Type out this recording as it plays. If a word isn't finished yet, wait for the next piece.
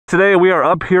Today we are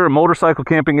up here motorcycle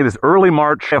camping. It is early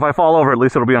March. If I fall over, at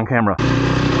least it'll be on camera.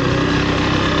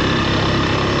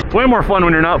 It's way more fun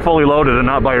when you're not fully loaded and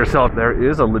not by yourself. There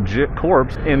is a legit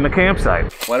corpse in the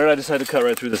campsite. Why did I decide to cut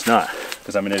right through this knot?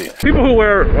 Because I'm an idiot. People who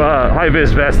wear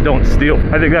high-vis vests don't steal.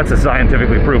 I think that's a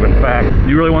scientifically proven fact.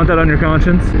 You really want that on your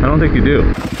conscience? I don't think you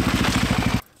do.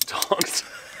 Dogs.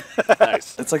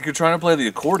 Nice. It's like you're trying to play the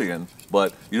accordion,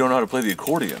 but you don't know how to play the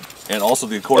accordion. And also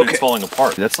the accordion's falling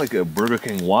apart. That's like a Burger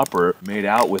King Whopper made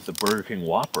out with the Burger King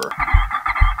Whopper.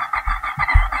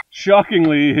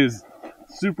 Shockingly, his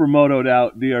super motoed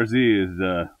out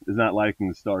DRZ is not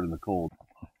liking to start in the cold.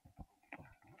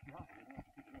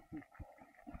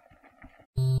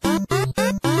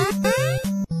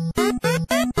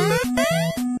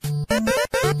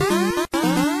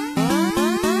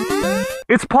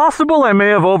 It's possible I may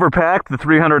have overpacked the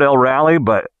 300L Rally,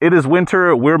 but it is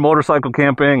winter, we're motorcycle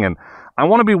camping, and I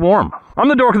want to be warm. I'm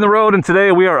the Dork in the road, and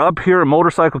today we are up here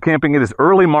motorcycle camping. It is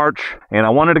early March, and I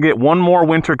wanted to get one more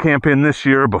winter camp in this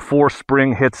year before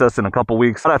spring hits us in a couple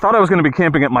weeks. I thought I was going to be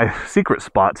camping at my secret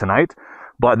spot tonight,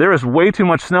 but there is way too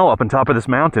much snow up on top of this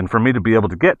mountain for me to be able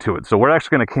to get to it. So we're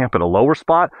actually going to camp at a lower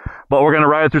spot, but we're going to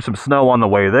ride through some snow on the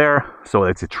way there. So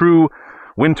it's a true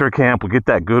winter camp. We get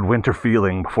that good winter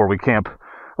feeling before we camp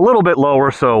a little bit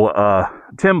lower, so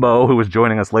Timbo, who is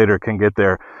joining us later, can get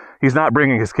there. He's not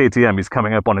bringing his KTM, he's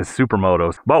coming up on his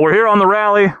supermotos. But we're here on the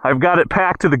Rally. I've got it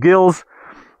packed to the gills.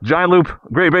 Giant Loop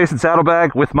Great Basin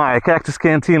saddlebag with my Cactus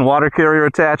Canteen water carrier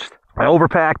attached. I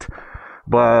overpacked,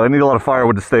 but I need a lot of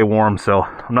firewood to stay warm, so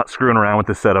I'm not screwing around with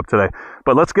this setup today.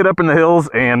 But let's get up in the hills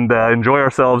and enjoy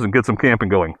ourselves and get some camping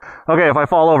going. Okay, if I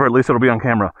fall over, at least it'll be on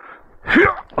camera.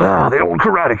 The old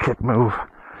karate kick move.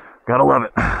 Gotta love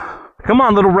it. Come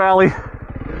on, little Rally.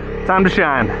 Time to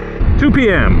shine. 2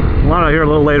 p.m. A lot out here a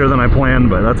little later than I planned,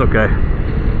 but that's okay.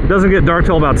 It doesn't get dark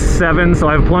till about 7, so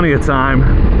I have plenty of time.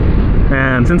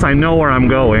 And since I know where I'm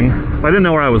going, if I didn't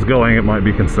know where I was going, it might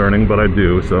be concerning, but I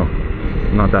do, so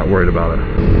I'm not that worried about it.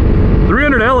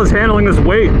 300L is handling this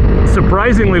weight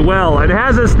surprisingly well. It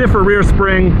has a stiffer rear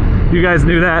spring. You guys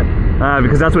knew that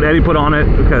because that's what Eddie put on it,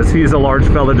 because he's a large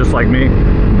fella just like me.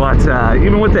 But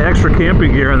even with the extra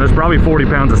camping gear, and there's probably 40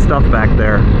 pounds of stuff back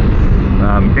there,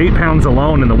 8 pounds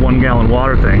alone in the 1 gallon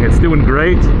water thing, it's doing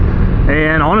great.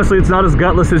 And honestly, it's not as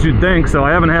gutless as you'd think, so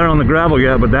I haven't had it on the gravel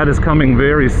yet, but that is coming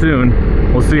very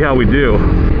soon. We'll see how we do.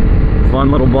 Fun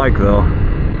little bike though.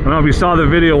 I don't know if you saw the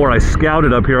video where I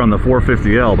scouted up here on the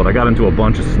 450L, but I got into a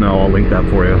bunch of snow. I'll link that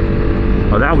for you.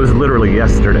 Oh, that was literally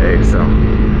yesterday, so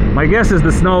my guess is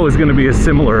the snow is going to be a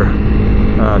similar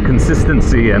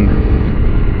consistency and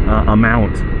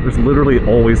amount. There's literally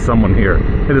always someone here.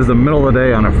 It is the middle of the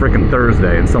day on a frickin'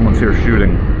 Thursday and someone's here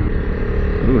shooting.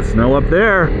 Ooh, snow up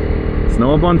there.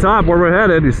 Snow up on top where we're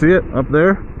headed. You see it up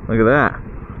there? Look at that.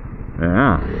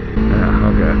 Yeah,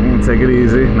 okay. I'm gonna take it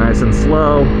easy, nice and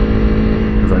slow,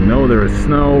 because I know there is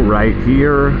snow right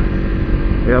here.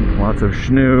 Yep, lots of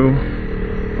snow.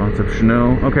 Lots of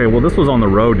snow. Okay, well this was on the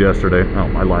road yesterday. Oh,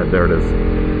 I lied, there it is.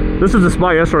 This is the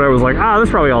spot yesterday I was like, this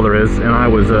is probably all there is, and I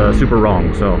was super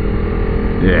wrong, so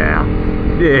yeah.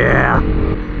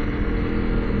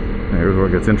 Here's where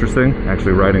it gets interesting,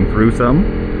 actually riding through some.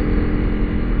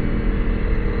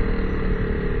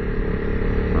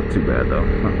 Not too bad though,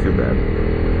 not too bad.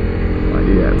 Not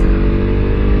yet.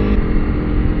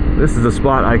 This is a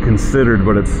spot I considered,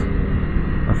 but it's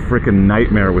a freaking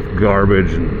nightmare with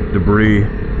garbage and debris,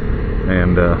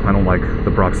 and I don't like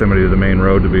the proximity to the main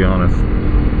road, to be honest.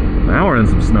 Now we're in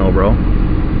some snow, bro.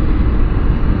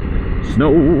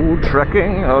 Snow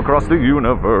trekking across the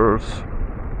universe.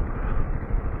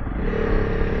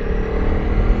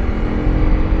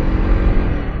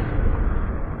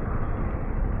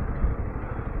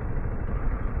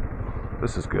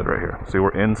 This is good right here. See,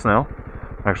 we're in snow.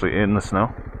 Actually in the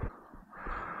snow.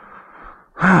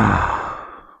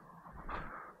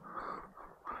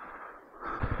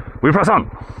 We press on.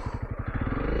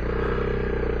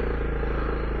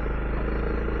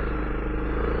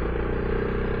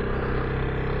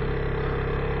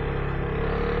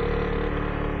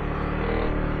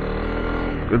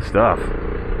 Good stuff.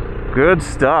 Good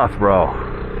stuff, bro.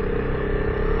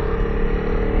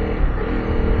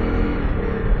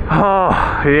 Oh,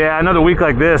 yeah, another week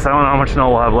like this, I don't know how much snow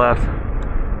we'll have left.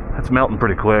 That's melting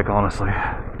pretty quick, honestly.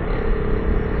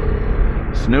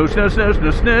 Snow, snow, snow,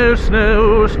 snow, snow,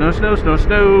 snow, snow, snow, snow,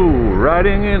 snow,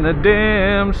 riding in the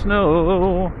damn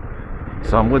snow.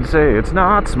 Some would say it's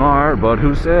not smart, but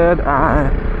who said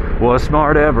I was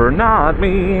smart ever? Not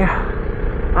me.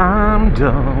 I'm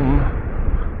dumb.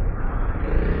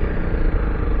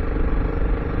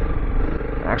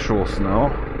 Actual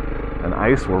snow. and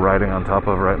ice we're riding on top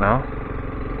of right now.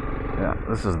 Yeah,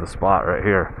 this is the spot right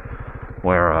here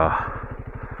where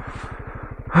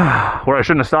where I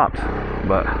shouldn't have stopped,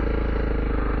 but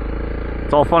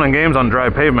it's all fun and games on dry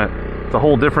pavement. It's a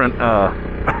whole different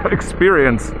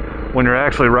experience when you're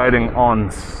actually riding on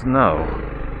snow.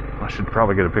 I should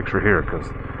probably get a picture here because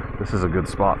this is a good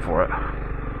spot for it.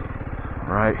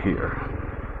 Right here.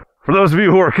 For those of you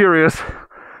who are curious,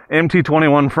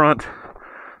 MT21 front,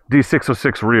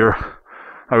 D606 rear.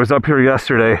 I was up here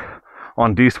yesterday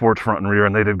on D Sports front and rear,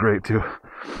 and they did great too.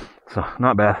 So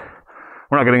not bad.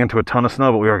 We're not getting into a ton of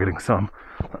snow, but we are getting some,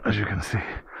 as you can see,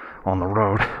 on the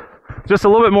road. Just a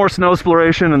little bit more snow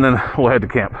exploration, and then we'll head to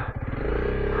camp.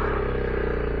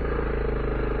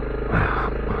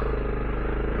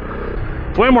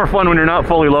 It's way more fun when you're not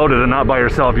fully loaded and not by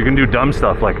yourself. You can do dumb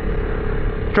stuff like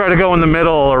try to go in the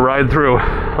middle or ride through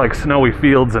like snowy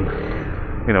fields and,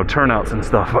 you know, turnouts and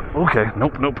stuff. But okay,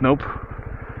 nope.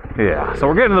 Yeah, so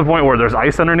we're getting to the point where there's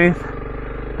ice underneath.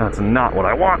 That's not what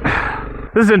I want.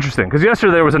 This is interesting because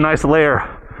yesterday there was a nice layer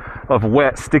of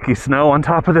wet, sticky snow on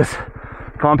top of this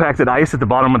compacted ice at the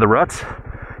bottom of the ruts,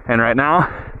 and right now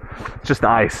it's just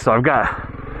ice. So I've got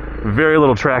very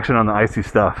little traction on the icy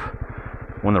stuff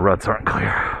when the ruts aren't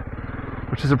clear,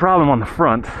 which is a problem on the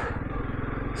front.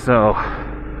 So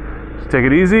just take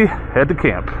it easy, head to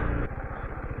camp.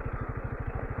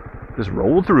 Just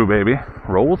roll through, baby.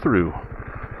 Roll through.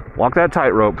 Walk that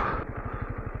tightrope.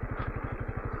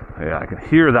 Yeah, I can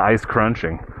hear the ice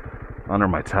crunching under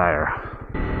my tire.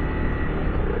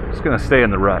 Just gonna stay in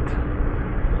the rut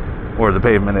where the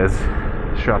pavement is,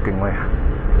 shockingly.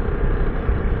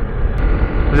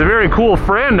 There's a very cool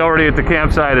friend already at the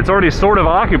campsite. It's already sort of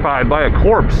occupied by a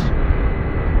corpse.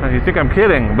 And you think I'm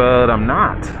kidding, but I'm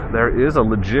not. There is a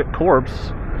legit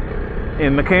corpse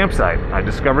in the campsite. I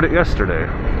discovered it yesterday.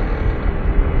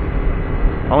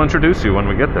 I'll introduce you when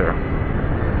we get there.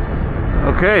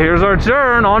 Okay, here's our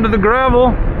turn, onto the gravel.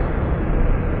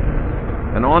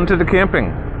 And on to the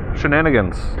camping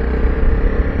shenanigans.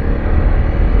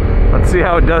 Let's see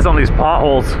how it does on these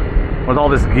potholes with all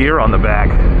this gear on the back.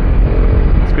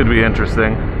 This could be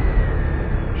interesting.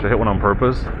 Should I hit one on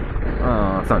purpose?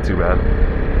 Oh, that's not too bad.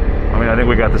 I mean, I think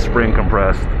we got the spring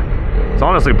compressed. It's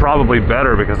honestly probably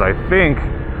better because I think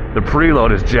the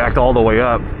preload is jacked all the way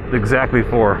up exactly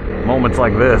for moments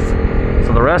like this.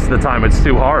 So the rest of the time it's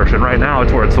too harsh, and right now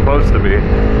it's where it's supposed to be.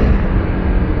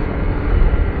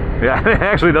 Yeah, it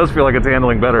actually does feel like it's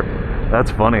handling better. That's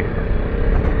funny.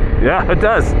 Yeah, it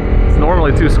does. It's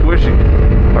normally too squishy,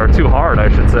 or too hard, I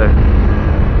should say.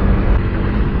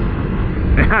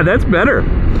 Yeah, that's better.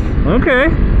 Okay,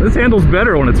 this handles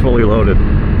better when it's fully loaded.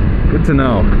 Good to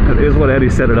know. That is what Eddie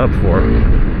set it up for.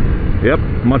 Yep,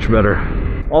 much better.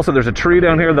 Also, there's a tree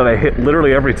down here that I hit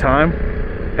literally every time.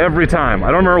 Every time. I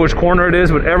don't remember which corner it is,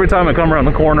 but every time I come around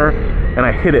the corner and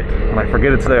I hit it and I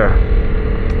forget it's there.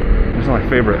 This is my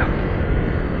favorite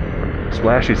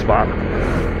splashy spot.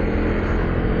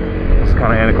 It's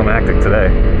kind of anticlimactic today.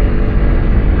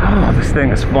 Oh, this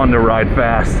thing is fun to ride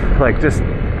fast. Like, just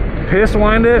piss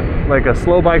wind it like a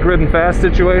slow bike ridden fast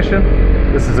situation.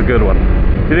 This is a good one.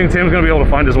 Do you think Tim's gonna be able to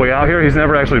find his way out here? He's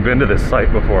never actually been to this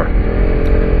site before.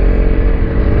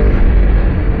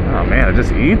 Oh man, it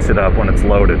just eats it up when it's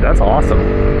loaded. That's awesome.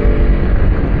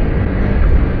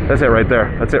 That's it right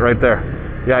there. That's it right there.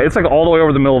 Yeah, it's like all the way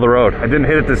over the middle of the road. I didn't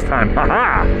hit it this time.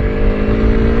 Ha-ha!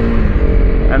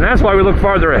 And that's why we look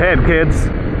farther ahead, kids.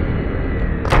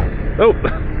 Oh,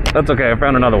 that's okay. I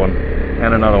found another one.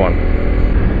 And another one.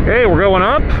 Okay, we're going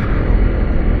up.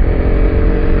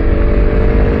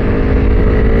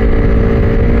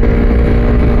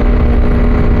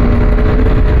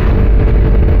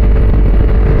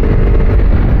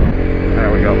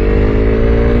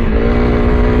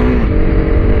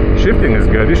 Shifting is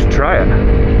good. You should try it.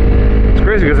 It's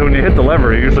crazy because when you hit the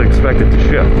lever, you usually expect it to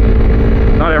shift.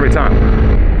 Not every time.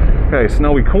 Okay,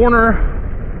 snowy corner.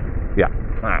 Yeah.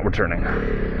 All right, we're turning.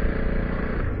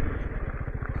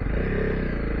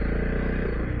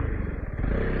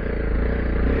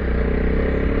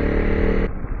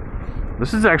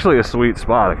 This is actually a sweet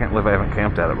spot. I can't believe I haven't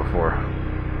camped at it before.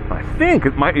 I think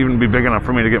it might even be big enough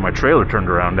for me to get my trailer turned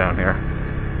around down here,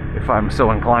 if I'm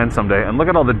so inclined someday. And look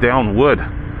at all the down wood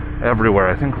everywhere.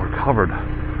 I think we're covered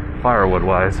firewood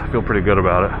wise. I feel pretty good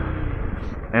about it.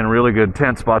 And really good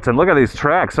tent spots. And look at these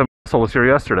tracks. Some asshole was here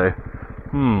yesterday.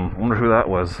 I wonder who that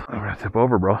was. I'm gonna tip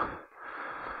over, bro.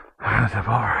 I'm gonna tip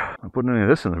over. I'm not putting any of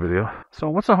this in the video. So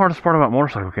what's the hardest part about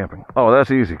motorcycle camping? Oh, that's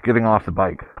easy. Getting off the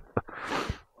bike.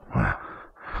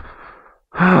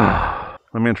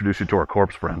 Let me introduce you to our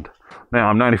corpse friend. Now,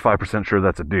 I'm 95% sure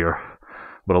that's a deer,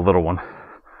 but a little one.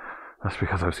 That's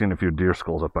because I've seen a few deer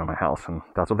skulls up by my house, and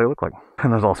that's what they look like.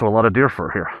 And there's also a lot of deer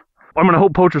fur here. I'm gonna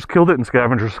hope poachers killed it and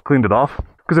scavengers cleaned it off.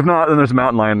 Because if not, then there's a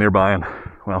mountain lion nearby, and,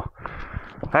 well,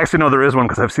 I actually know there is one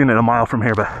because I've seen it a mile from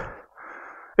here, but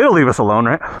it'll leave us alone,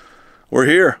 right? We're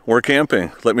here, we're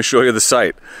camping. Let me show you the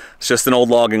site. It's just an old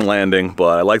logging landing,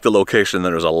 but I like the location.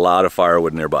 There's a lot of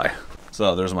firewood nearby.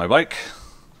 So there's my bike.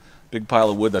 Big pile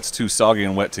of wood that's too soggy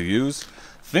and wet to use.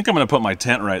 I think I'm gonna put my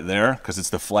tent right there because it's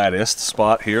the flattest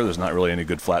spot here. There's not really any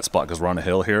good flat spot because we're on a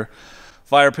hill here.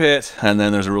 Fire pit, and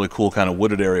then there's a really cool kind of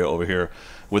wooded area over here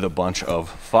with a bunch of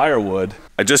firewood.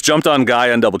 I just jumped on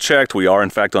Gaia and double checked. We are in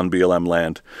fact on BLM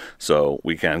land, so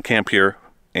we can camp here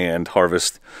and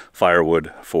harvest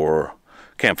firewood for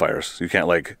campfires. You can't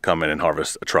like come in and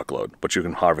harvest a truckload, but you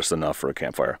can harvest enough for a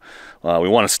campfire. We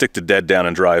want to stick to dead, down,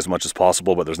 and dry as much as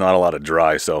possible, but there's not a lot of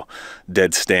dry, so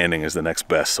dead standing is the next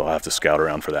best, so I'll have to scout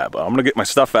around for that. But I'm gonna get my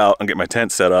stuff out and get my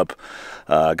tent set up.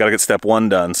 Gotta get step 1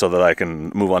 done so that I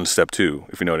can move on to step 2,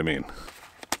 if you know what I mean.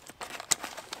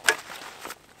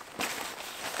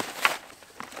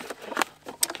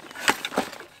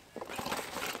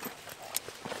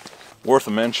 Worth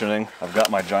mentioning, I've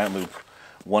got my Giant Loop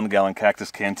 1-gallon cactus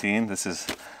canteen. This is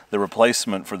the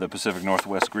replacement for the Pacific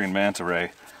Northwest green manta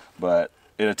ray, but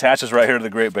it attaches right here to the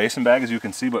Great Basin bag, as you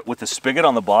can see, but with the spigot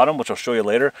on the bottom, which I'll show you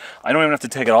later, I don't even have to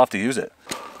take it off to use it.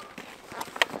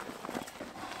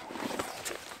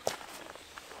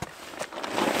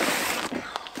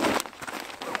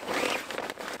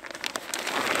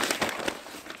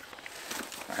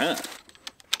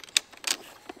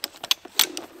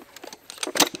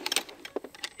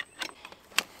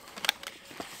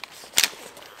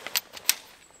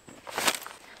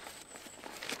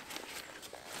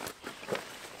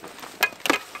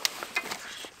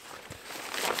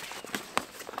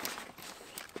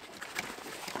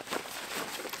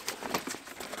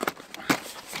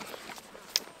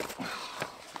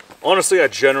 Honestly, I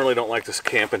generally don't like to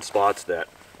camp in spots that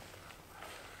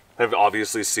have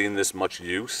obviously seen this much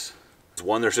use.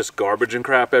 One, there's just garbage and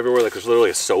crap everywhere, like there's literally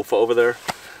a sofa over there.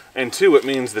 And 2, it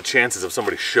means the chances of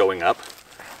somebody showing up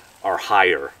are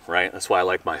higher, right? That's why I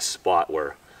like my spot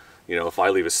where, you know, if I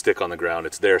leave a stick on the ground,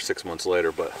 it's there 6 months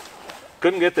later, but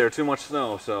couldn't get there, too much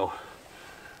snow, so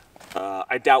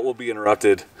I doubt we'll be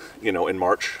interrupted, you know, in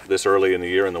March, this early in the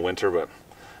year in the winter, but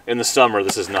in the summer,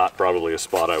 this is not probably a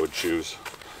spot I would choose,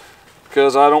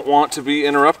 because I don't want to be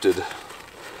interrupted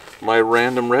by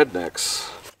random rednecks.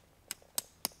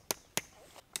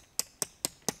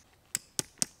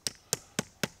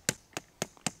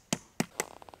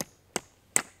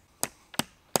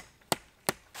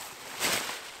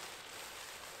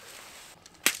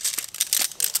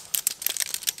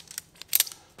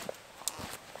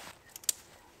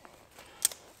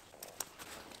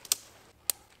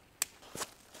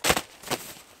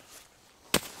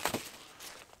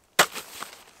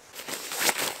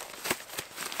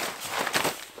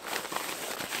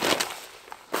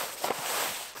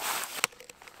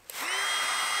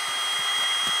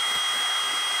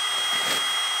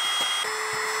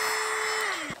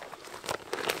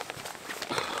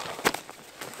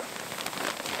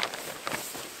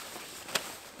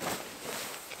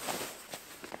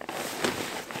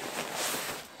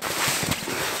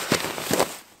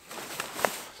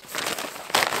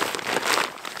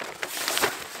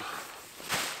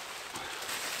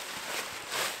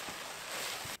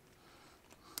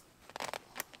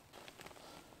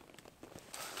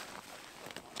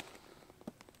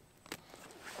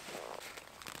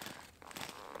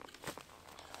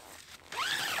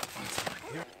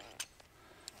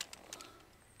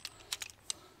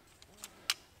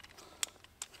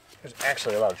 There's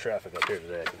actually a lot of traffic up here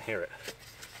today. I can hear it.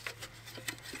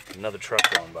 Another truck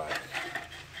going by.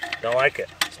 Don't like it.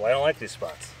 That's why I don't like these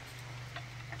spots.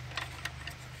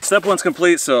 Step 1's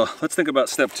complete, so let's think about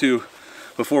step 2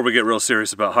 before we get real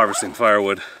serious about harvesting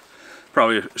firewood.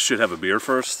 Probably should have a beer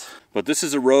first. But this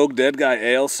is a Rogue Dead Guy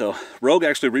Ale, so Rogue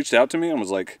actually reached out to me and was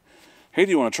like, hey,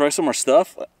 do you want to try some more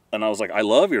stuff? And I was like, I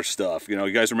love your stuff. You know,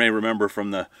 you guys may remember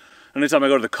from the, anytime I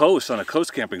go to the coast on a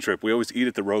coast camping trip, we always eat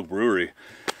at the Rogue Brewery.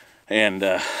 And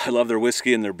I love their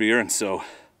whiskey and their beer, and so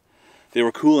they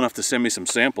were cool enough to send me some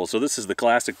samples. So this is the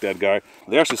classic Dead Guy.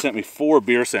 They actually sent me 4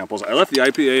 beer samples. I left the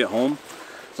IPA at home,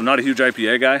 so I'm not a huge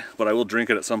IPA guy, but I will drink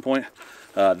it at some point.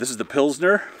 This is the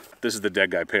Pilsner. This is the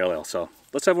Dead Guy Pale Ale. So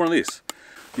let's have one of these.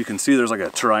 You can see there's like a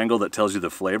triangle that tells you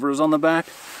the flavors on the back.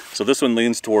 So this one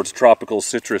leans towards tropical,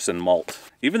 citrus, and malt.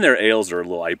 Even their ales are a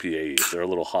little IPA-y. They're a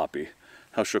little hoppy.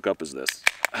 How shook up is this?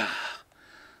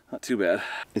 Not too bad.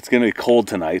 It's gonna be cold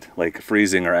tonight, like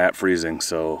freezing or at freezing,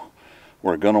 so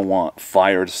we're gonna want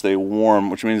fire to stay warm,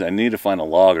 which means I need to find a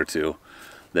log or two.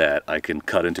 that I can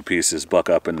cut into pieces, buck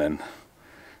up, and then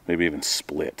maybe even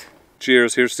split.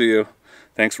 Cheers, here's to you.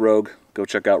 Thanks, Rogue. Go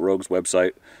check out Rogue's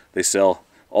website. They sell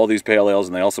all these pale ales,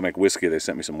 and they also make whiskey. They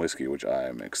sent me some whiskey, which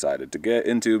I'm excited to get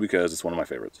into because it's one of my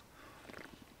favorites.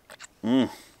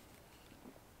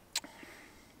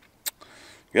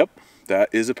 Yep, that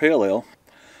is a pale ale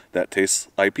that tastes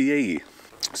IPA-y.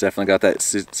 It's definitely got that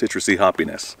citrusy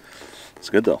hoppiness. It's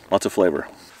good though, lots of flavor.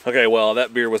 Okay, well,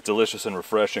 that beer was delicious and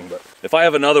refreshing, but if I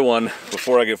have another one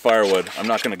before I get firewood, I'm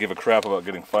not gonna give a crap about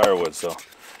getting firewood. So,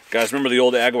 guys, remember the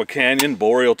old Agua Canyon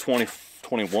Boreal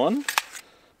 2021?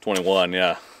 21,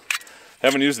 yeah.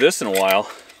 Haven't used this in a while.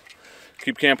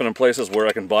 Keep camping in places where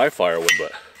I can buy firewood,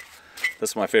 but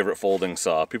this is my favorite folding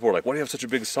saw. People are like, why do you have such a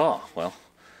big saw? Well,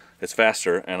 it's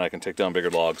faster and I can take down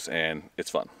bigger logs and it's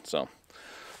fun. So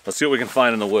let's see what we can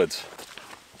find in the woods.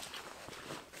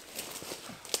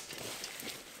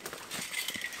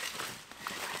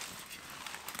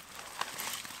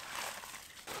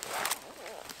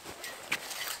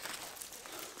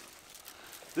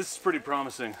 This is pretty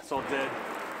promising. It's all dead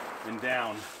and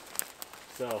down.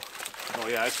 So, oh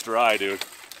yeah, it's dry, dude.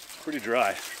 Pretty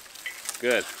dry.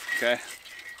 Good, okay.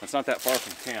 It's not that far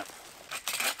from camp.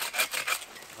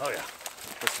 Oh yeah,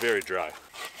 it's very dry.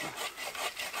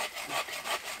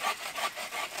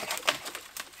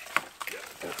 Yeah,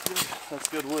 that's good. That's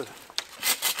good wood.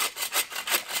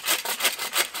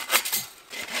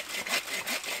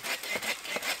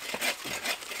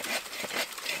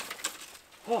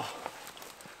 Oh,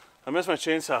 I missed my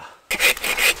chainsaw.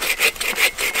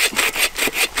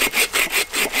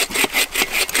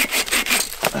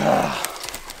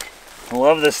 I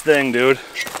love this thing, dude.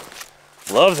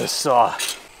 Love this saw.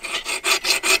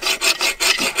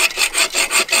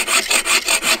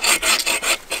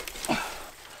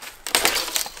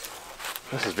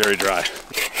 This is very dry.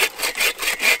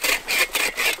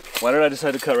 Why did I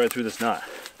decide to cut right through this knot?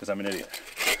 Because I'm an idiot.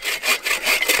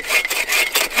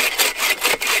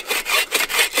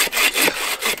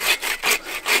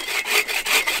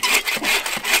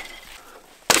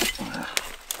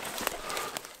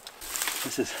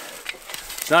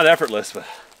 It's not effortless, but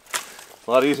it's a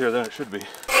lot easier than it should be.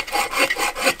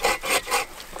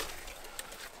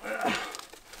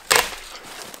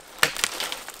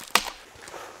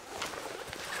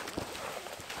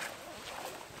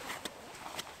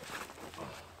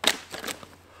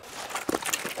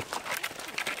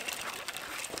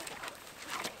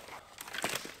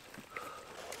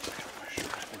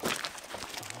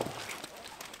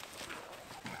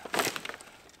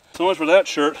 So much for that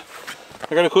shirt.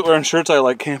 I gotta quit wearing shirts I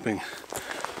like camping.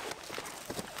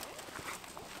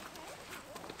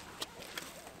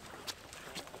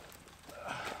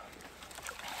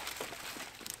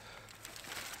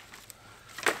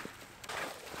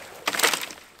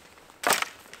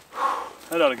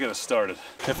 That ought to get us started.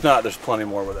 If not, there's plenty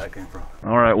more where that came from.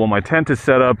 All right, well, my tent is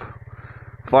set up.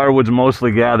 Firewood's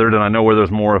mostly gathered, and I know where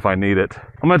there's more if I need it.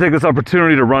 I'm gonna take this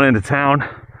opportunity to run into town,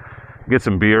 get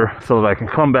some beer so that I can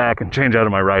come back and change out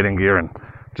of my riding gear and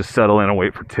just settle in and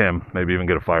wait for Tim, maybe even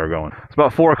get a fire going. It's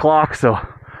about 4 o'clock, so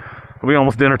it'll be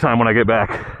almost dinner time when I get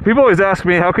back. People always ask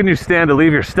me, how can you stand to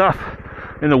leave your stuff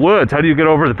in the woods? How do you get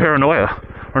over the paranoia?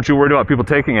 Aren't you worried about people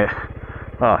taking it?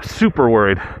 Super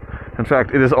worried. In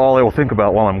fact, it is all I will think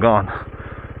about while I'm gone.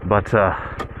 But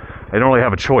I don't really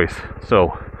have a choice,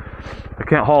 so I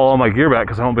can't haul all my gear back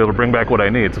because I won't be able to bring back what I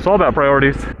need. So it's all about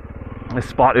priorities. This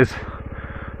spot is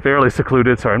fairly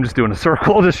secluded. Sorry, I'm just doing a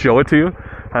circle to show it to you.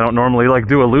 I don't normally like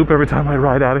do a loop every time I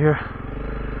ride out of here,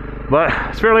 but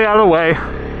it's fairly out of the way,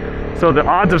 so the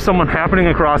odds of someone happening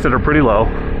across it are pretty low.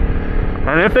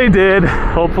 And if they did,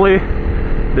 hopefully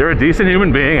they're a decent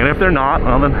human being, and if they're not,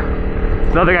 well, then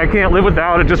it's nothing I can't live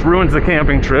without. It just ruins the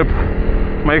camping trip.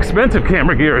 My expensive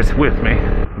camera gear is with me.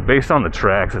 Based on the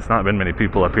tracks, it's not been many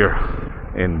people up here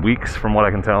in weeks from what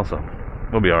I can tell, so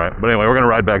we'll be all right. But anyway, we're gonna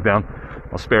ride back down.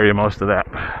 I'll spare you most of that.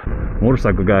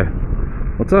 Motorcycle guy.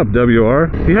 What's up, WR?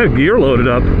 He had gear loaded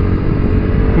up.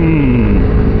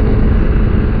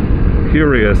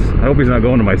 Curious. I hope he's not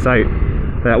going to my site.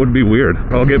 That would be weird.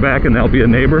 I'll get back and that'll be a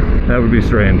neighbor. That would be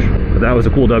strange. But that was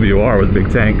a cool WR with big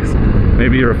tanks.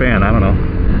 Maybe you're a fan, I don't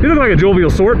know. You look like a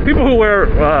jovial sort. People who wear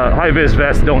high-vis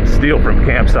vests don't steal from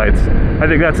campsites. I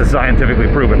think that's a scientifically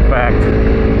proven fact.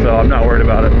 So I'm not worried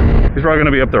about it. He's probably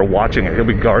gonna be up there watching it. He'll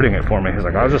be guarding it for me. He's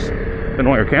like, I didn't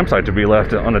want your campsite to be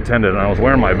left unattended, and I was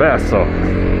wearing my vest, so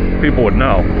people would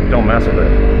know. Don't mess with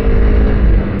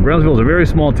it. Brownsville is a very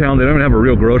small town. They don't even have a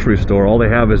real grocery store. All they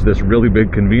have is this really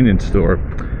big convenience store.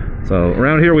 So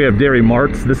around here we have dairy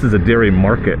marts. This is a dairy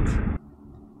market.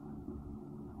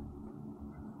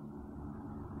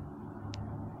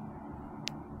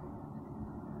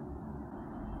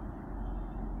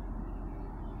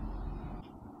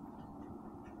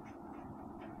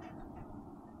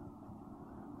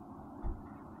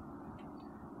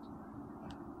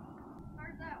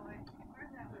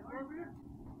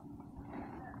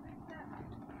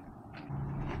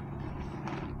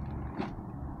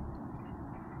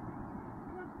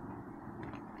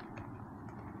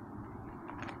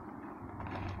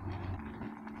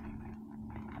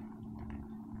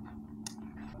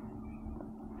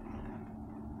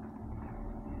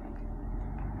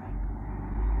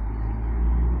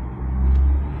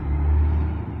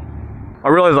 I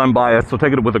realize I'm biased, so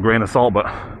take it with a grain of salt, but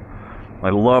I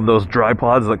love those dry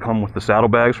pods that come with the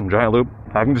saddlebags from Giant Loop.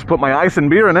 I can just put my ice and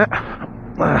beer in it.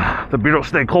 The beer will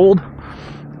stay cold.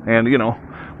 And, you know,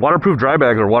 waterproof dry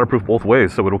bags are waterproof both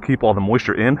ways, so it'll keep all the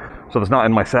moisture in, so it's not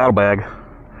in my saddlebag.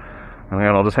 And then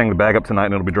I'll just hang the bag up tonight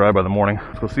and it'll be dry by the morning.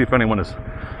 So let's see if anyone has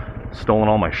stolen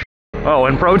all my shit. Oh,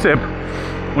 and pro tip,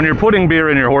 when you're putting beer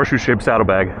in your horseshoe-shaped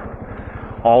saddlebag,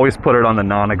 always put it on the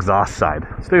non-exhaust side.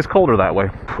 It stays colder that way.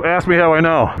 Ask me how I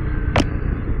know.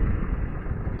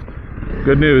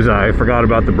 Good news, I forgot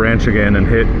about the branch again and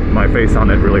hit my face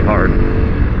on it really hard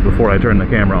before I turned the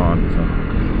camera on.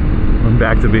 So I'm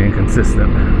back to being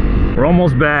consistent. We're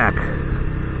almost back.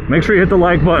 Make sure you hit the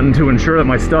like button to ensure that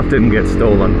my stuff didn't get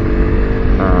stolen.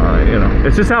 You know,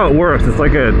 it's just how it works. It's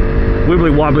like a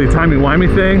wibbly wobbly timey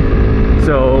wimey thing.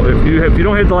 So if you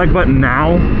don't hit the like button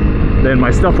now, then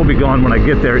my stuff will be gone when I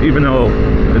get there, even though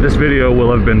this video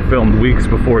will have been filmed weeks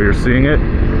before you're seeing it.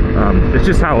 It's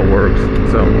just how it works.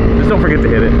 So just don't forget to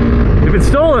hit it. If it's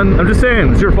stolen, I'm just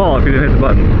saying, it's your fault if you didn't hit the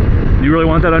button. You really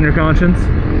want that on your conscience?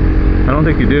 I don't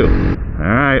think you do. All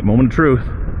right, moment of truth.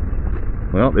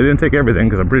 Well, they didn't take everything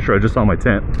because I'm pretty sure I just saw my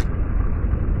tent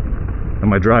and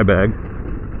my dry bag.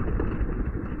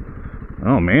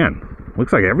 Oh man,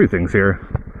 looks like everything's here.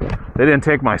 They didn't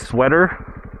take my sweater.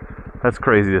 That's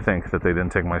crazy to think that they didn't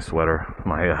take my sweater,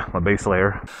 my base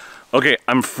layer. Okay,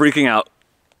 I'm freaking out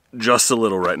just a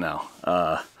little right now.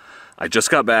 I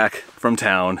just got back from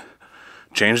town,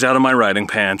 changed out of my riding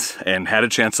pants, and had a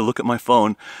chance to look at my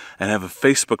phone and have a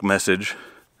Facebook message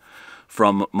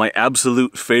from my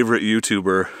absolute favorite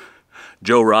YouTuber,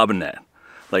 Joe Robinette.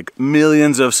 Like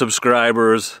millions of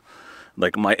subscribers,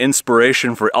 like my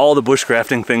inspiration for all the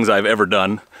bushcrafting things I've ever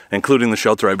done, including the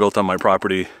shelter I built on my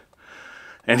property.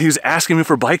 And he was asking me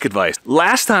for bike advice.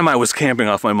 Last time I was camping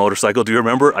off my motorcycle, do you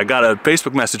remember? I got a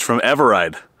Facebook message from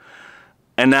Everride.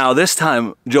 And now this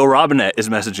time, Joe Robinette is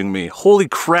messaging me. Holy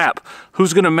crap,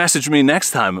 who's gonna message me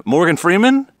next time? Morgan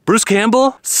Freeman? Bruce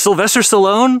Campbell? Sylvester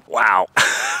Stallone? Wow,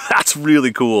 that's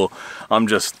really cool. I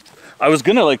was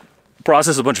gonna like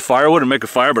process a bunch of firewood and make a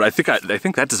fire, but I think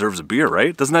that deserves a beer,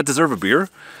 right? Doesn't that deserve a beer?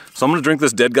 So I'm gonna drink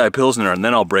this Dead Guy Pilsner and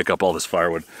then I'll break up all this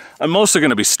firewood. I'm mostly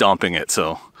gonna be stomping it,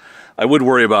 so I would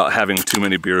worry about having too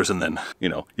many beers and then, you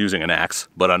know, using an axe,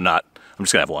 but I'm not. I'm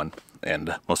just gonna have one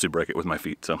and mostly break it with my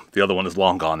feet. So the other one is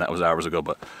long gone. That was hours ago,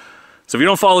 but. So if you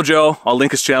don't follow Joe, I'll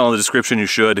link his channel in the description. You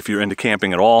should if you're into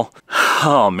camping at all.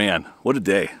 Oh man, what a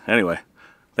day. Anyway,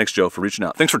 thanks Joe for reaching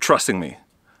out. Thanks for trusting me.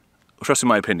 Trusting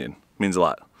my opinion means a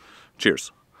lot.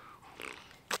 Cheers.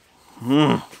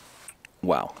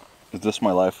 Wow, is this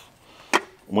my life?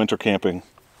 Winter camping.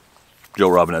 Joe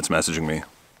Robinette's messaging me.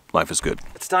 Life is good.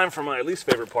 It's time for my least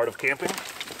favorite part of camping.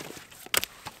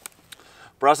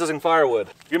 Processing firewood.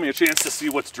 Give me a chance to see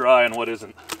what's dry and what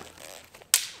isn't.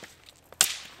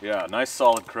 Yeah, nice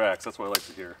solid cracks. That's what I like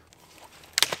to hear.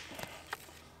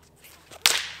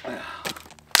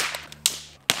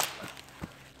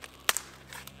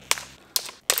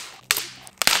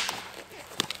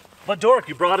 But Dork,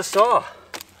 you brought a saw.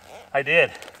 I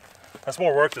did. That's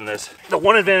more work than this. The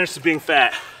one advantage to being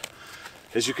fat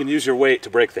is you can use your weight to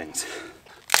break things.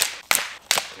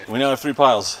 We now have 3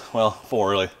 piles. Well, 4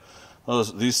 really.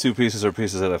 These 2 pieces are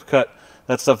pieces that I've cut.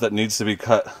 That's stuff that needs to be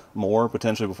cut more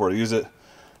potentially before I use it.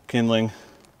 Kindling,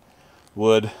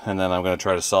 wood, and then I'm going to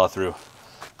try to saw through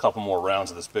a couple more rounds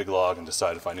of this big log and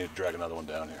decide if I need to drag another one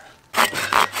down here. Like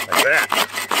that.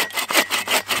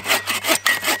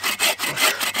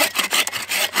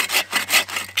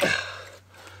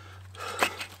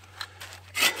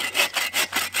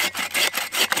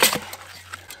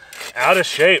 Out of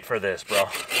shape for this, bro.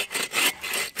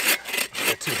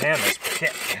 I two-hand this, but I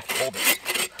can't hold it.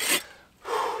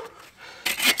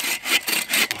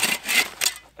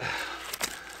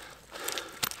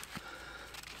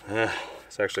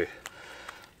 It's actually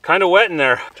kind of wet in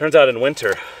there. Turns out in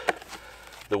winter,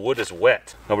 the wood is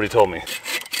wet. Nobody told me.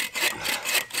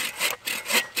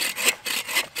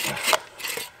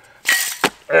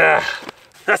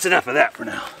 That's enough of that for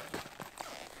now.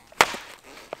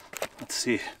 Let's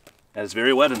see. It's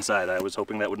very wet inside. I was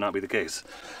hoping that would not be the case.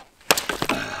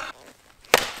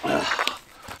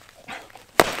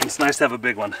 It's nice to have a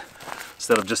big one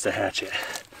instead of just a hatchet.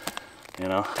 You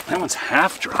know, that one's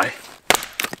half dry.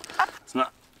 It's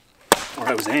not where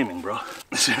I was aiming, bro.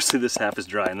 Seriously, this half is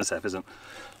dry and this half isn't.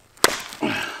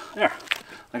 There,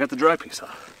 I got the dry piece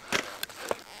off.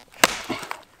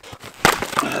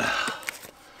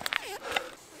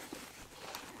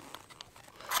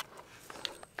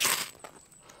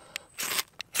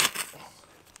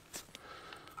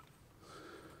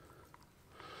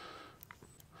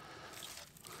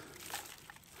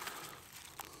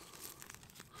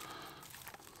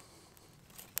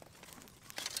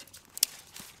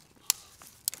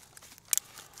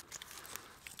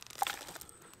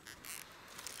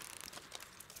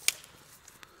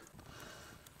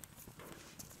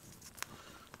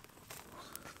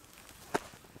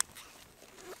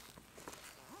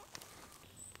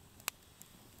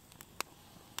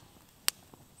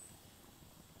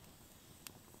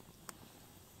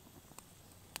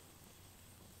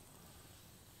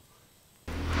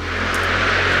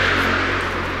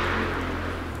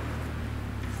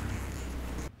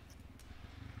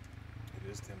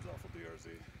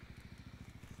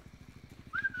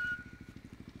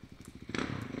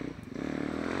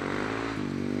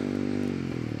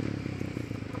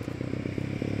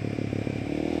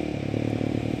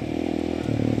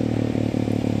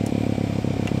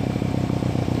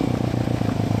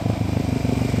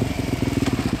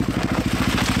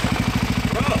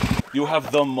 You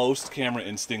have the most camera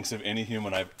instincts of any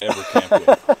human I've ever camped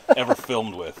with, ever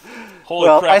filmed with. Holy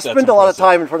crap, I that's spend a lot of impressive.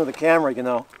 time in front of the camera, you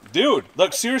know. Dude,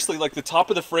 look, seriously, like the top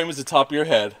of the frame is the top of your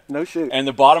head. No shoot. And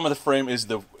the bottom of the frame is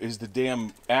the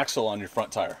damn axle on your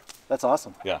front tire. That's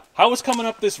awesome. Yeah. How was coming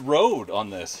up this road on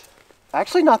this?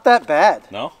 Actually, not that bad.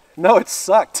 No? No, it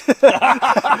sucked.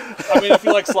 I mean, if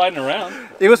you like sliding around.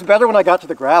 It was better when I got to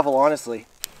the gravel, honestly.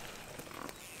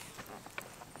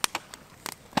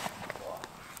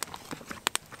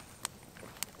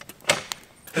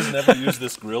 I've never used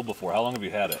this grill before. How long have you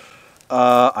had it?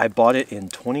 I bought it in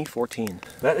 2014.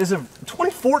 That is a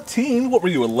 2014. What were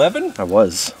you, 11? I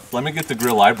was. Let me get the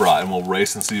grill I brought, and we'll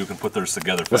race and see who can put theirs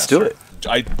together faster. Let's do it.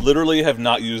 I literally have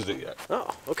not used it yet,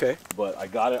 Oh, okay. but I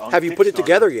got it on. Have you put it Kickstarter.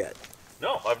 together yet?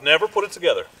 No, I've never put it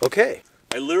together. Okay.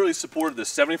 I literally supported this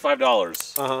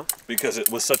 $75 Uh-huh. because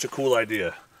it was such a cool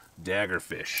idea.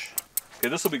 Daggerfish. Okay,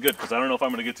 this will be good because I don't know if I'm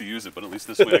going to get to use it, but at least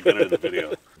this way I get it in the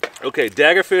video. Okay,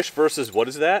 Daggerfish versus what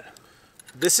is that?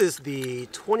 This is the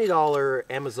 $20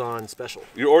 Amazon special.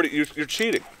 You're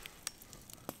cheating.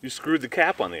 You screwed the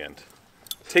cap on the end.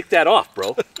 Take that off,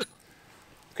 bro.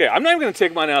 Okay, I'm not even going to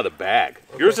take mine out of the bag.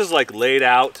 Okay. Yours is like laid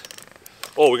out.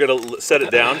 Oh, we got to set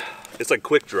it down. It's like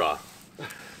quick draw.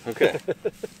 Okay.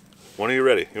 When are you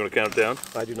ready? You want to count it down?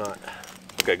 I do not.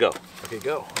 Okay, go. Okay,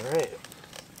 go. All right.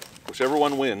 Whichever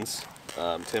one wins,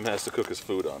 Tim has to cook his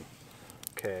food on.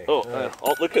 Okay.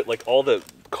 Oh, look at like all the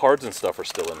cards and stuff are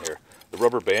still in here. The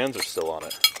rubber bands are still on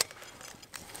it.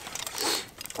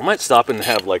 I might stop and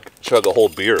have like chug a whole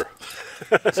beer.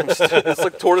 It's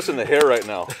like tortoise in the hair right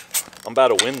now. I'm about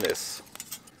to win this.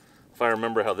 If I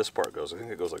remember how this part goes, I think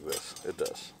it goes like this. It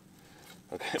does.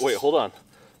 Okay, wait, hold on.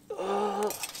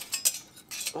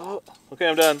 Okay,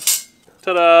 I'm done.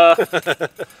 Ta-da!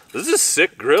 This is a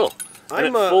sick grill. I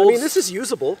mean, this is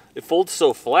usable. It folds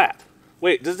so flat.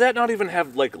 Wait, does that not even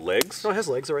have like legs? No, it has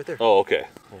legs right there. Oh, okay.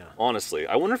 Yeah. Honestly,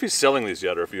 I wonder if he's selling these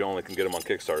yet or if you only can get them on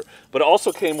Kickstarter. But it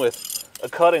also came with a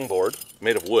cutting board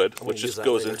made of wood, which just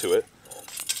goes into it.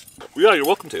 Yeah, you're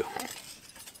welcome to.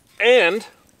 And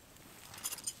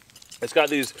it's got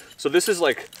these, so this is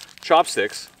like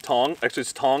chopsticks, actually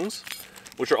it's tongs,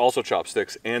 which are also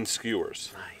chopsticks, and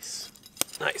skewers. Nice.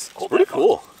 Nice. Hold Pretty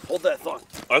cool. Hold that thought.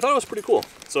 I thought it was pretty cool.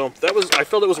 So I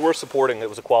felt it was worth supporting. It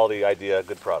was a quality idea,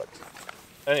 good product.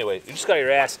 Anyway, you just got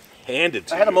your ass handed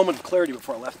to you. I had a moment of clarity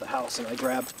before I left the house, and I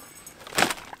grabbed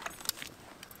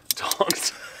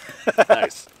tongs.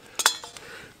 Nice.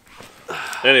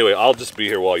 Anyway, I'll just be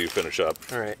here while you finish up.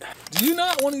 All right. Do you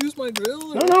not want to use my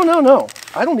grill? No.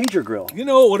 I don't need your grill. You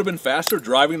know, it would have been faster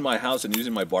driving to my house and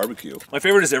using my barbecue. My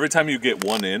favorite is every time you get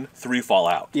one in, 3 fall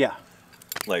out. Yeah.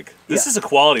 Like, this is a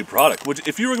quality product.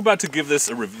 If you were about to give this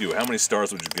a review, how many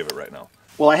stars would you give it right now?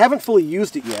 Well, I haven't fully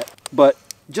used it yet, but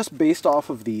just based off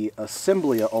of the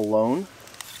assembly alone,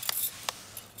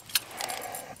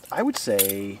 I would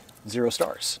say 0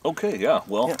 stars. Okay, yeah.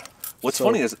 Well, what's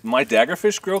funny is my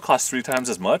Daggerfish grill costs 3 times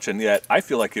as much, and yet I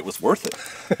feel like it was worth it.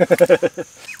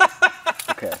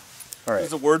 Okay. All right.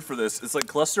 There's a word for this. It's like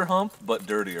cluster hump, but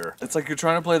dirtier. It's like you're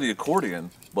trying to play the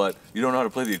accordion, but you don't know how to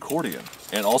play the accordion.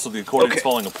 And also the accordion's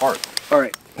falling apart. All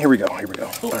right. Here we go.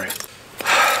 Cool. All right.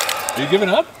 Are you giving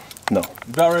up? No.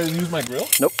 You about ready to use my grill?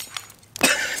 Nope.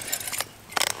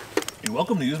 You're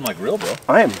welcome to use my grill, bro.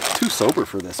 I am too sober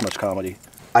for this much comedy.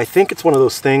 I think it's one of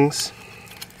those things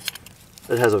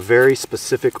that has a very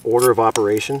specific order of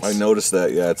operations. I noticed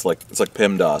that, yeah. It's like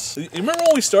PEMDAS. You remember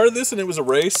when we started this and it was a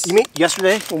race? You mean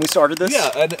yesterday when we started this? Yeah,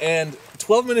 and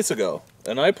 12 minutes ago.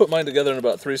 And I put mine together in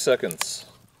about 3 seconds.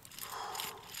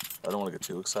 I don't want to get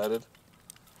too excited,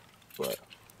 but...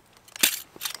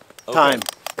 Okay. Time.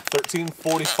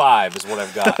 13:45 is what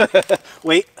I've got.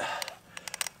 Wait.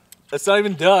 That's not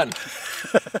even done.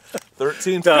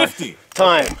 13:50.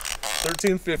 Time. Okay.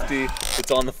 13:50.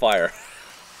 It's on the fire.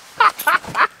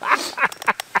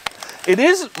 It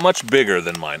is much bigger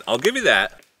than mine. I'll give you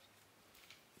that.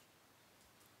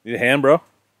 Need a hand, bro?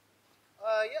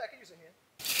 Yeah, I can use a hand.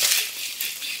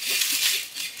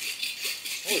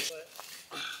 Holy shit.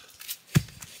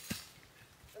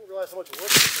 I didn't realize how much work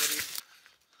this is going to be.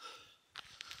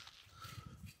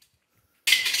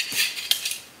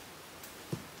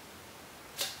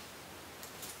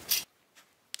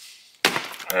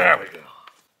 There we go.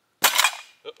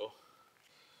 Uh-oh.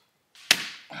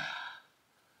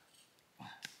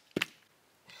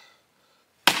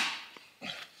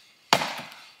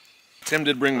 Tim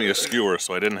did bring me a skewer,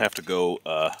 so I didn't have to go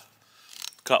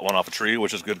cut one off a tree,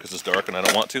 which is good because it's dark and I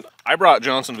don't want to. I brought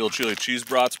Johnsonville chili cheese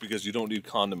brats because you don't need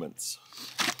condiments.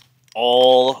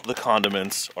 All the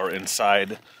condiments are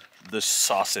inside this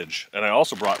sausage. And I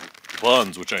also brought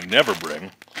buns, which I never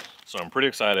bring. So I'm pretty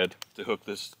excited to hook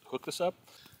this up.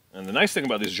 And the nice thing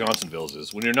about these Johnsonvilles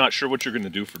is when you're not sure what you're going to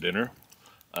do for dinner,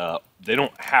 they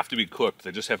don't have to be cooked.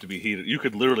 They just have to be heated. You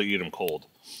could literally eat them cold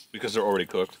because they're already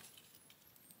cooked.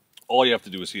 All you have to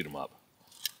do is heat them up.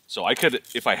 So I could,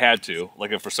 if I had to,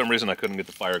 like if for some reason I couldn't get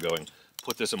the fire going,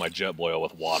 put this in my jet boil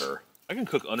with water. I can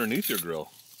cook underneath your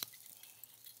grill.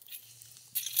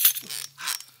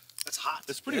 That's hot.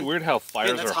 It's pretty weird how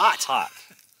fires are hot.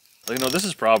 Like, no, this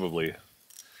is probably,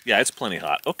 yeah, it's plenty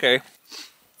hot. Okay.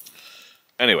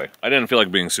 Anyway, I didn't feel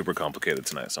like being super complicated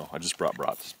tonight, so I just brought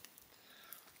brats.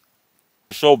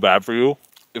 So bad for you.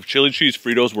 If chili cheese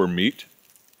Fritos were meat,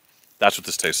 that's what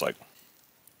this tastes like.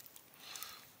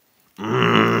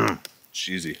 Mmm,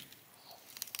 cheesy.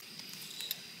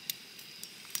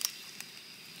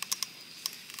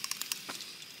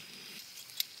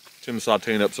 Tim's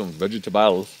sauteing up some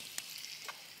vegetables.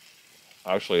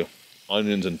 Actually,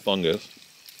 onions and fungus.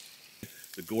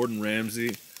 The Gordon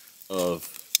Ramsay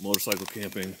of motorcycle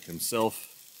camping himself,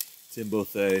 Tim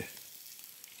Bothay.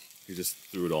 He just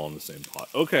threw it all in the same pot.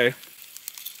 Okay.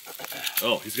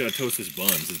 Oh, he's got to toast his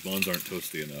buns. His buns aren't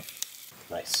toasty enough.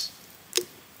 Nice.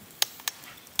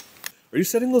 Are you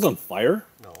setting those on fire?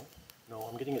 No,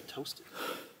 I'm getting it toasted.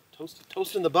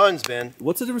 Toasting the buns, Ben.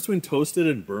 What's the difference between toasted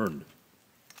and burned?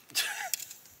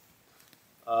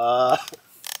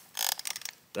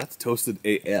 That's toasted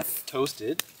AF.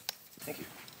 Toasted. Thank you.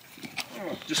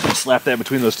 Just gonna slap that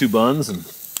between those two buns and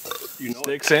You know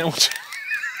steak sandwich.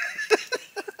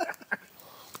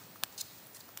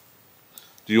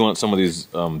 Do you want some of these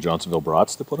Johnsonville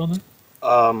brats to put on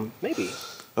there? Maybe.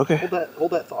 Okay.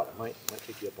 Hold that thought. I might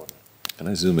take you up on that. Can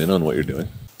I zoom in on what you're doing?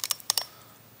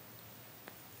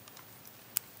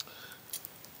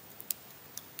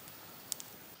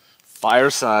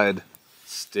 Fireside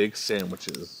steak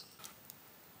sandwiches.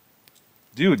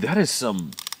 Dude, that's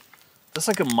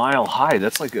like a mile high.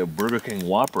 That's like a Burger King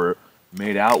Whopper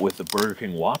made out with the Burger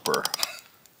King Whopper.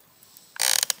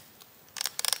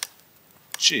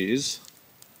 Cheese.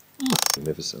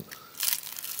 Magnificent.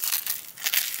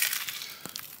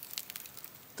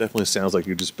 Definitely sounds like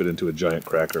you just bit into a giant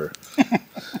cracker.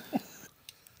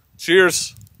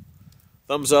 Cheers.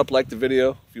 Thumbs up, like the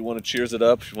video if you want to cheers it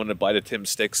up. If you want to bite a Tim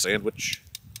steak sandwich.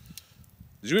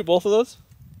 Did you eat both of those?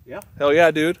 Yeah. Hell yeah,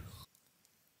 dude.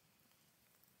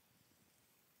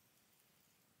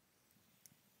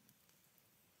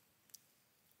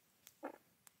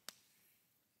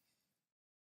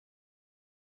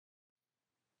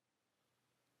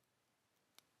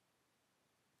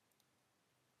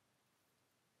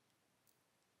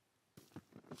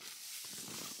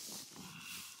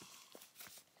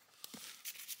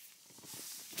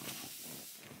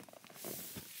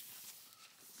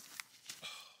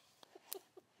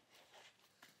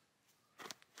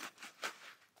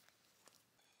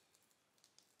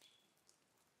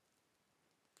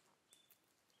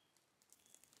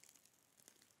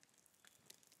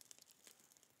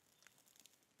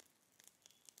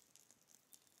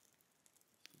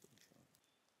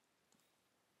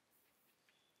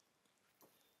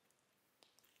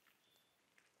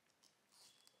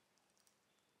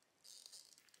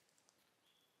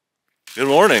 Good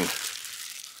morning.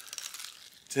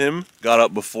 Tim got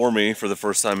up before me for the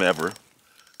first time ever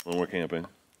when we're camping.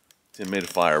 Tim made a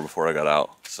fire before I got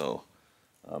out, so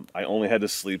I only had to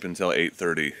sleep until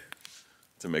 8:30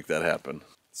 to make that happen.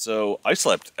 So I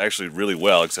slept actually really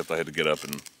well, except I had to get up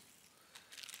and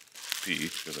pee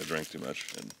because I drank too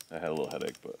much and I had a little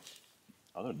headache, but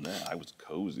other than that, I was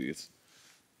cozy.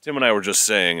 Tim and I were just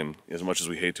saying, and as much as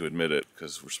we hate to admit it,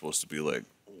 because we're supposed to be like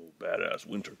badass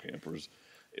winter campers,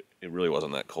 it really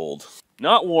wasn't that cold.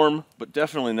 Not warm, but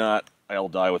definitely not I'll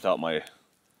die without my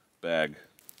bag.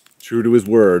 True to his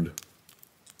word,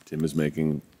 Tim is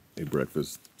making a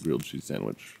breakfast grilled cheese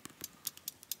sandwich.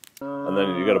 And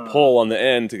then you got to pull on the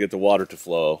end to get the water to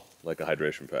flow like a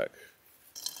hydration pack.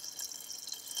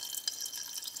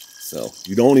 So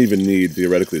you don't even need,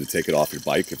 theoretically, to take it off your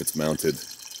bike if it's mounted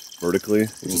vertically,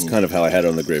 which is kind of how I had it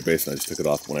on the Great Basin. I just took it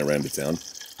off when I ran to town.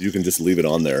 You can just leave it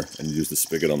on there and use the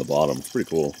spigot on the bottom. It's pretty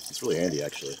cool. It's really handy,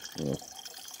 actually. Yeah.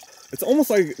 It's almost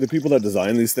like the people that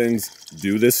design these things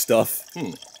do this stuff.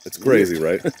 It's crazy,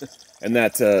 right? And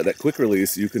that quick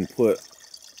release, you can put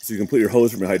your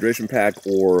hose from your hydration pack,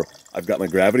 or I've got my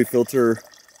gravity filter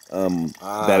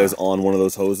that is on one of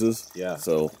those hoses. Yeah.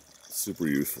 So super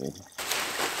useful.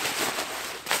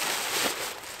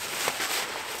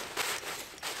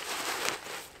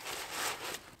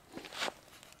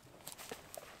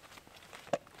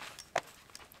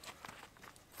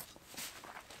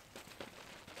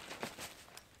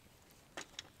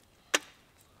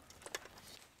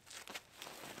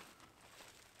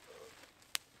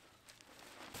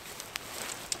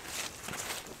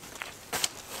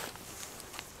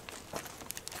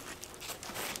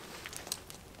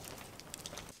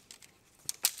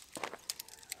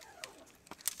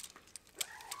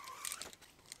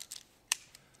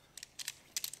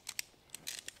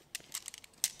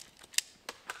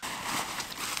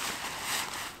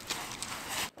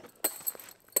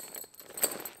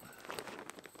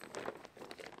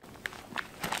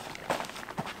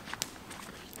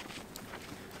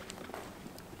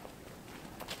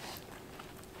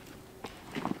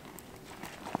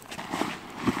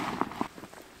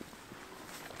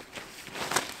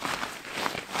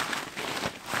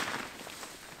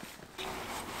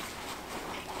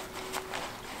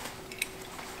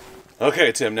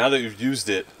 Okay, Tim, now that you've used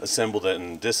it, assembled it,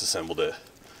 and disassembled it,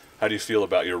 how do you feel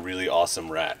about your really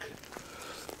awesome rack?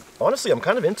 Honestly, I'm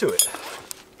kind of into it.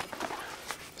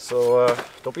 So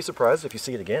don't be surprised if you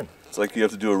see it again. It's like you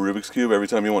have to do a Rubik's Cube every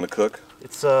time you want to cook?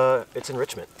 It's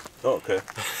enrichment. Oh, okay. You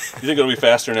think it'll be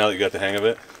faster now that you got the hang of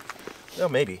it? No,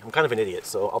 maybe. I'm kind of an idiot,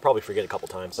 so I'll probably forget a couple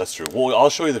times. That's true. Well,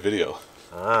 I'll show you the video.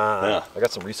 Ah, yeah. I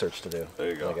got some research to do. There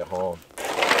you go. When I get home.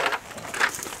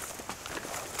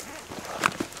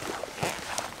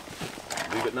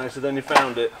 Leave it nicer than you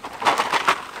found it.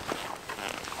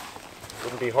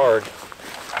 Wouldn't be hard.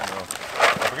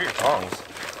 I forget your tongs.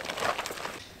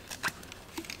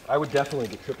 I would definitely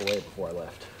get AAA before I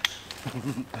left.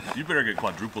 You better get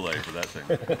quadruple A for that thing.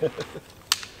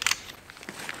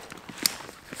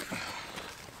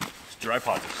 These dry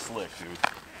pots are slick, dude.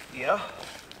 Yeah.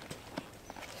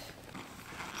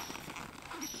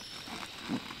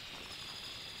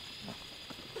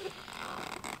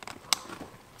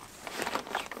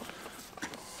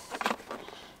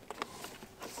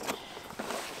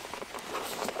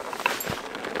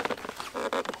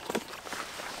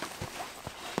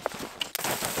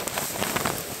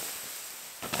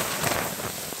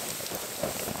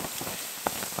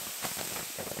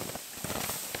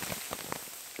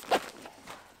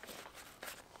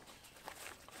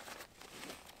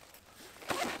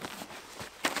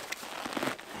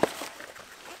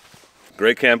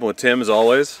 Great camping with Tim as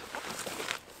always.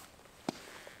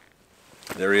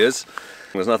 There he is.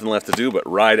 There's nothing left to do but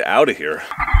ride out of here.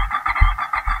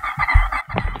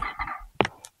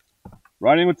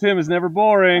 Riding with Tim is never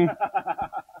boring.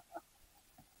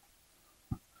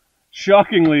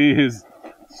 Shockingly, his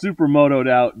super motoed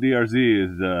out DRZ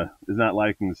is not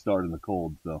liking the start in the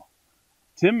cold, so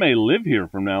Tim may live here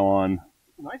from now on.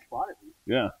 It's a nice spot at least.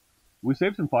 Yeah. We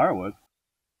saved some firewood.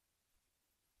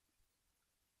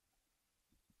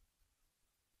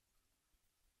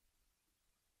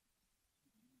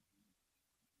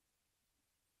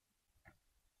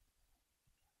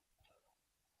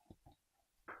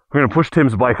 We're gonna push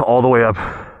Tim's bike all the way up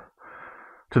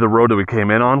to the road that we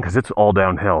came in on, because it's all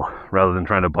downhill, rather than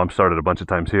trying to bump start it a bunch of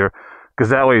times here, because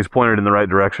that way he's pointed in the right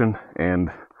direction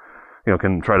and, you know,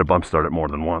 can try to bump start it more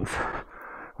than once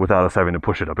without us having to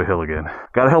push it up a hill again.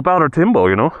 Gotta help out our Timbo,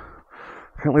 you know?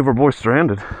 Can't leave our boy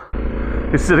stranded.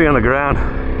 He's sitting on the ground.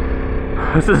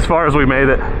 This is as far as we made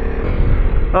it.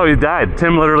 Oh, he died.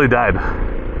 Tim literally died.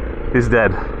 He's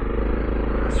dead.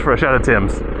 It's fresh out of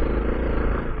Tim's.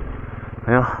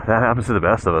 Well, that happens to the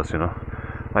best of us, you know.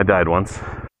 I died once.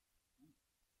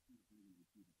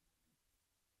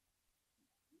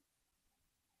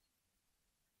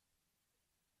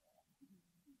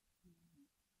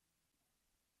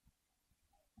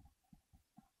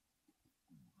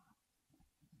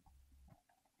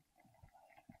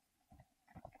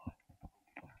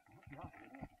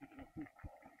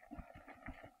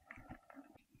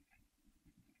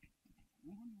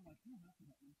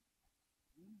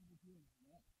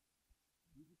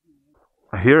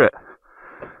 I hear it.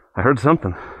 I heard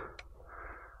something.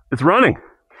 It's running.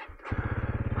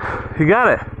 He got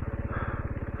it.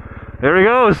 There he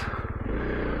goes.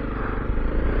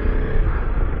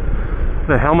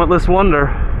 The helmetless wonder.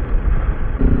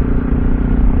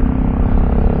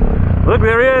 Look,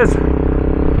 there he is.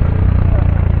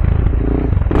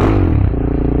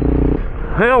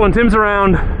 Hell, when Tim's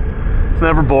around, it's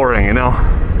never boring, you know?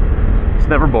 It's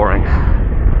never boring.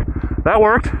 That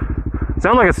worked.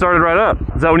 Sounded like it started right up.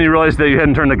 Is that when you realized that you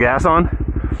hadn't turned the gas on?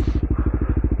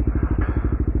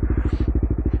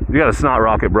 You got a snot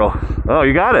rocket, bro. Oh,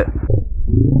 you got it.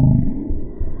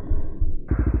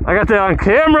 I got that on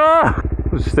camera.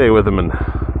 Just stay with him and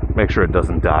make sure it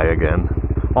doesn't die again.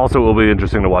 Also, it will be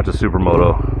interesting to watch a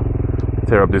supermoto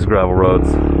tear up these gravel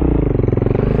roads.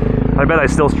 I bet I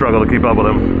still struggle to keep up with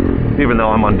him, even though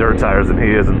I'm on dirt tires and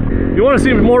he isn't. If you want to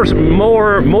see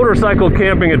more motorcycle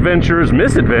camping adventures,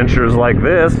 misadventures like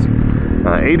this,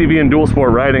 ADV and dual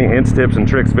sport riding, hints, tips, and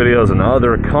tricks videos, and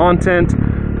other content,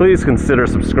 please consider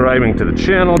subscribing to the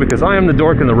channel, because I am the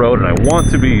dork in the road and I want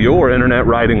to be your internet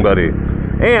riding buddy.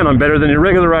 And I'm better than your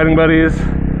regular riding buddies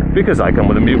because I come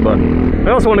with a mute button.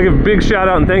 I also want to give a big shout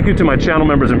out and thank you to my channel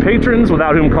members and patrons,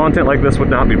 without whom content like this would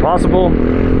not be possible.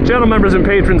 Channel members and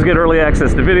patrons get early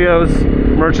access to videos,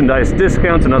 merchandise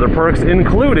discounts, and other perks,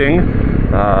 including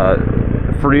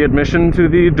free admission to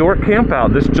the Dork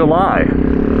Campout this July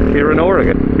here in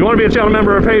Oregon. If you want to be a channel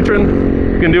member or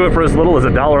patron, you can do it for as little as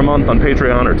 $1 a month on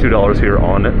Patreon or $2 here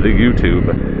on the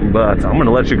YouTube. But I'm going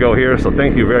to let you go here, so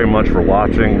thank you very much for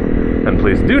watching, and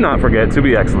please do not forget to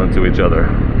be excellent to each other.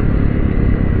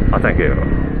 Thank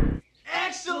you.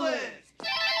 Excellent!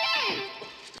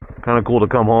 Kind of cool to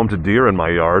come home to deer in my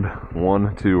yard.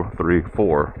 1, 2, 3,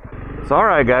 4. It's all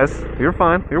right, guys. You're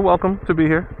fine. You're welcome to be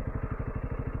here.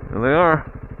 And they are.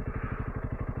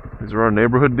 These are our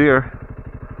neighborhood deer.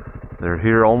 They're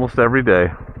here almost every day.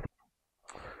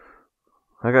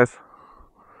 Hi, guys.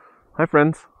 Hi,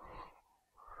 friends.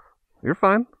 You're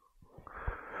fine.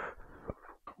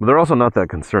 But they're also not that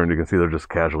concerned. You can see they're just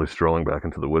casually strolling back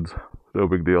into the woods. No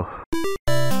big deal.